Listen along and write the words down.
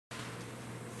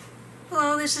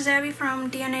Hello, this is Abby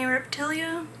from DNA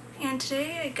Reptilia, and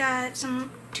today I got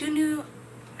two new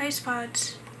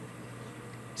Isopods.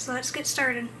 So let's get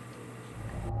started.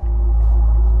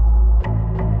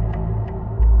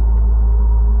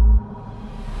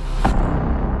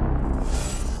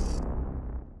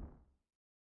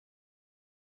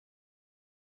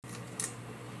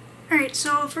 Alright,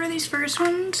 so for these first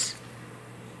ones,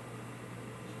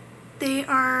 they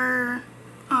are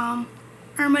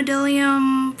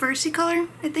Armadillium versicolor,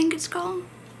 I think it's called.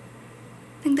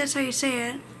 I think that's how you say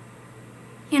it.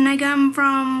 And I got them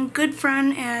from good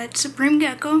friend at Supreme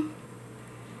Gecko.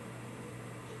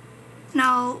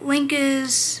 Now, link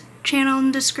is channel in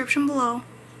the description below.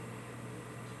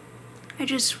 I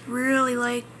just really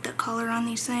like the color on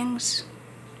these things.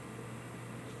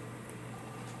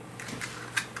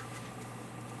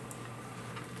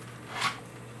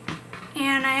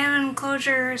 And I have an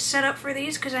enclosure set up for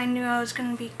these because I knew I was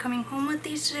going to be coming home with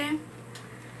these today.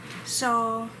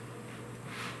 So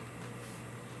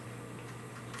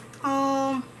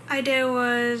all I did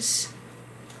was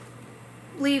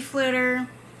leaf litter,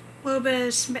 a little bit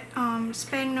of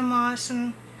sphagnum moss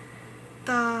and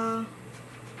the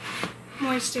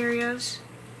moist areas,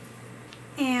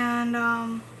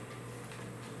 and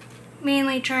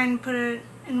mainly try and put it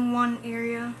in one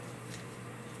area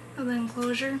of the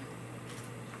enclosure.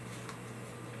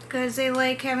 Because they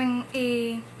like having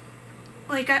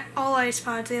like all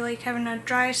Isopods, they like having a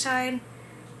dry side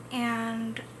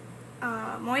and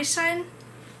a moist side.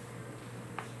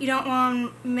 You don't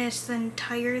want to miss the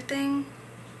entire thing.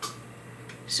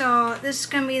 So this is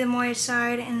going to be the moist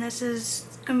side and this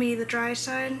is going to be the dry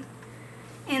side.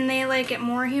 And they like it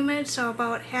more humid, so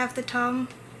about half the tub.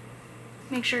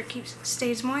 Make sure it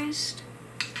stays moist.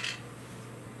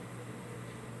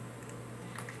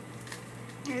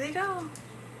 There they go.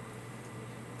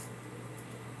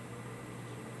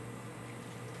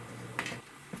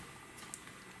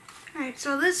 Alright,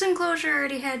 so this enclosure I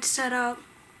already had set up,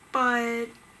 but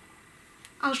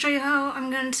I'll show you how I'm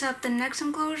going to set up the next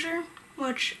enclosure,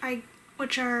 which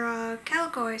are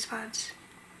calico Isopods.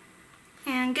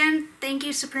 And again, thank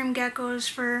you Supreme Geckos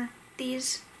for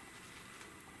these.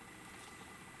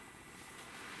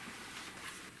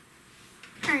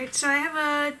 Alright, so I have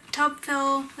a tub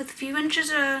fill with a few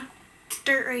inches of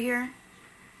dirt right here.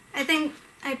 I think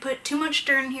I put too much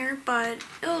dirt in here, but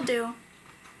it'll do.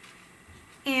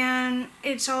 And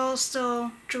it's all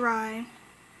still dry.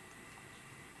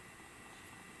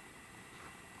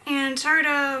 And it's hard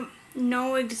to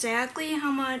know exactly how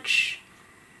much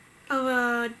of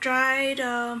a dried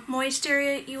moist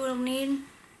area you will need.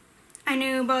 I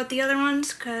knew about the other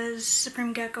ones because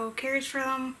Supreme Gecko cares for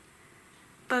them.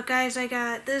 But guys, I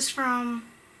got this from,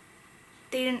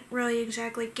 they didn't really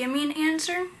exactly give me an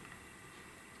answer.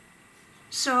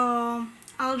 So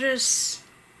I'll just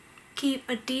keep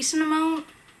a decent amount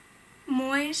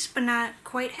moist, but not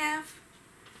quite half.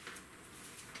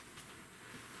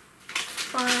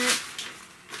 But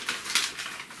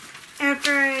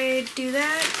after I do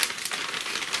that,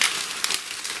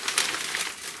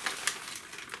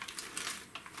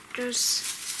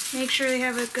 just make sure they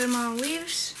have a good amount of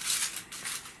leaves.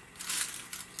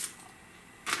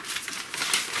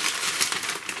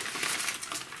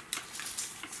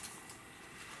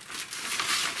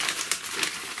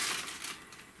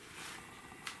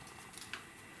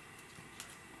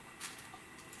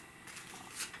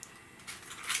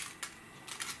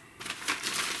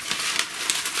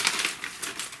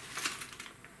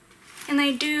 And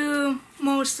they do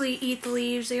mostly eat the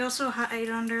leaves. They also hide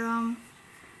under them.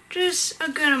 Just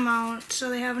a good amount so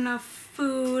they have enough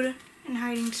food and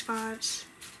hiding spots.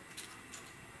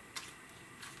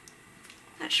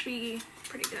 That should be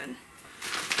pretty good.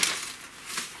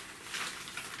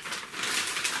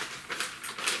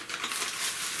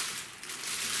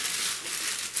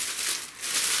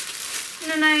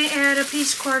 And then I add a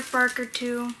piece of cork bark or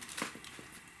two.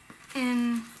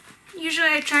 And usually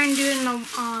I try and do it in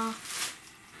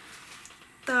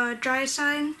the dry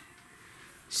side,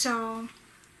 so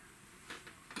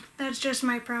that's just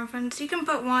my preference. You can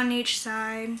put one each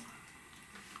side,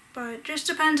 but just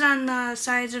depends on the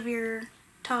size of your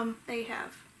tub that you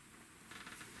have.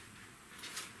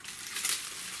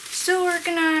 Still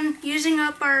working on using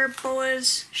up our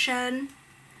boa's shed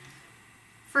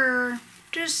for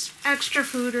just extra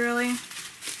food, really.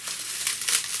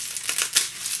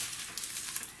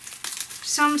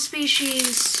 Some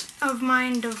species of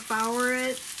mine devour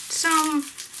it. Some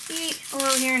eat a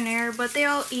little here and there, but they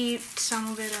all eat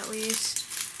some of it at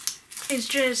least. It's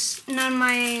just none of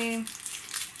my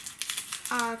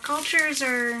cultures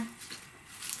are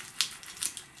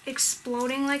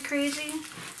exploding like crazy,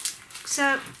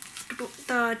 except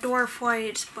the dwarf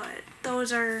whites, but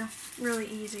those are really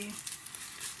easy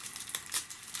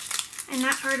and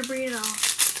not hard to breed at all.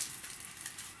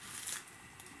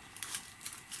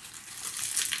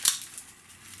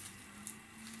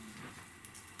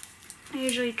 I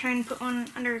usually try and put one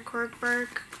under a cork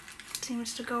bark. It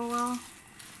seems to go well.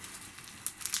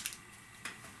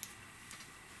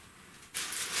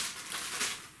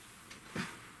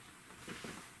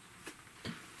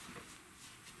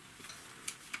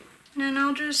 And then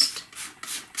I'll just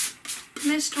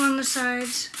mist one of the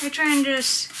sides. I try and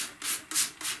just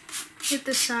hit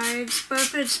the sides, but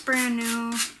if it's brand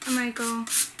new, I might go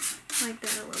like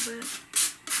that a little bit.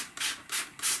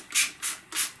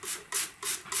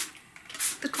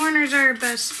 The corners are our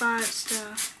best spots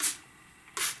to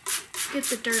get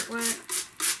the dirt wet,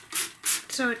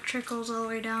 so it trickles all the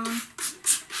way down.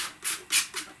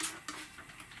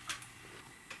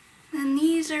 And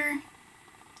these are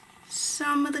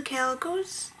some of the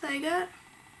calicos that I got.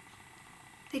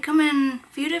 They come in a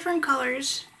few different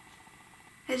colors.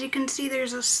 As you can see,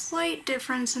 there's a slight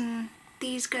difference in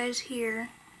these guys here.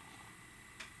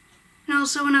 And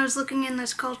also when I was looking in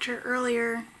this culture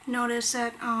earlier, noticed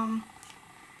that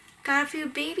got a few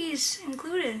babies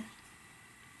included.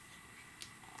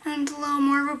 And it's a little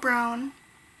more of a brown.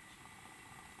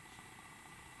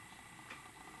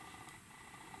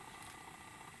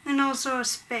 And also a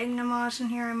sphagnum moss in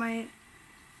here. I might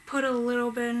put a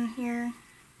little bit in here.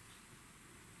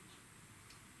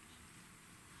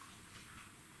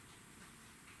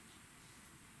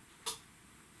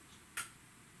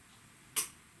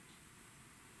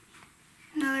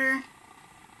 Another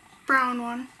brown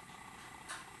one.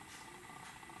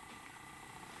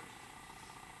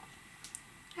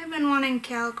 I've been wanting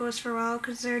calicos for a while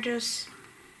because they're just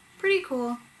pretty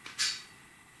cool.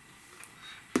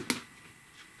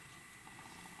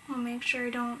 I'll make sure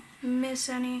I don't miss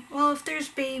any. Well, if there's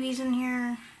babies in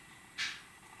here,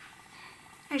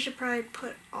 I should probably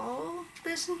put all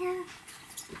this in here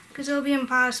because it'll be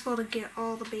impossible to get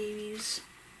all the babies.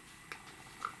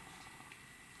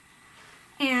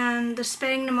 And the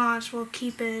sphagnum moss will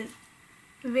keep it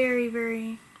very,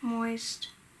 very moist.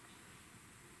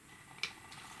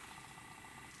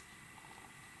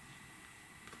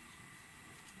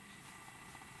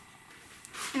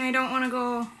 And I don't want to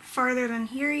go farther than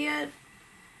here yet,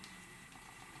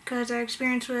 because I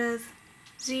experienced with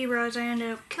zebras, I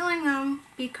ended up killing them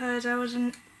because I was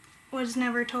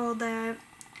never told that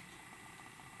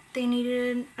they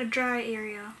needed a dry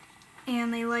area,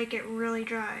 and they like it really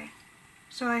dry.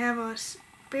 So I have a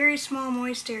very small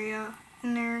moist area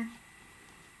in their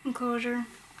enclosure.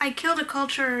 I killed a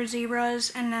culture of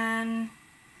zebras, and then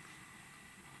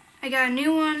I got a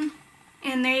new one,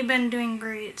 and they've been doing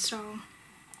great, so.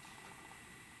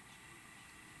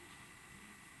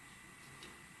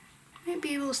 Might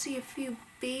be able to see a few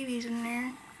babies in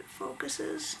there if it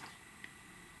focuses.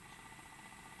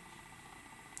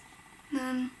 And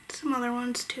then some other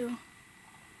ones too.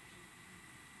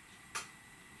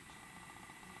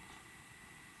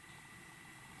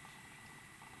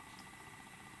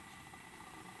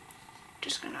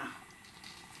 Just gonna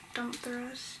dump the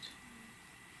rest.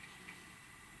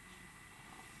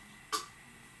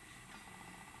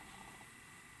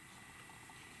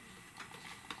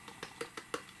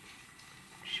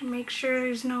 Should make sure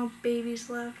there's no babies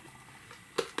left.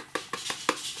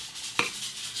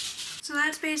 So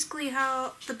that's basically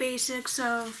how the basics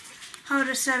of how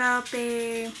to set up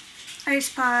a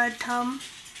Isopod tub.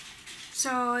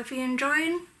 So if you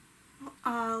enjoyed,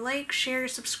 like, share,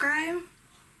 subscribe,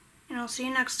 and I'll see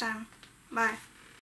you next time. Bye.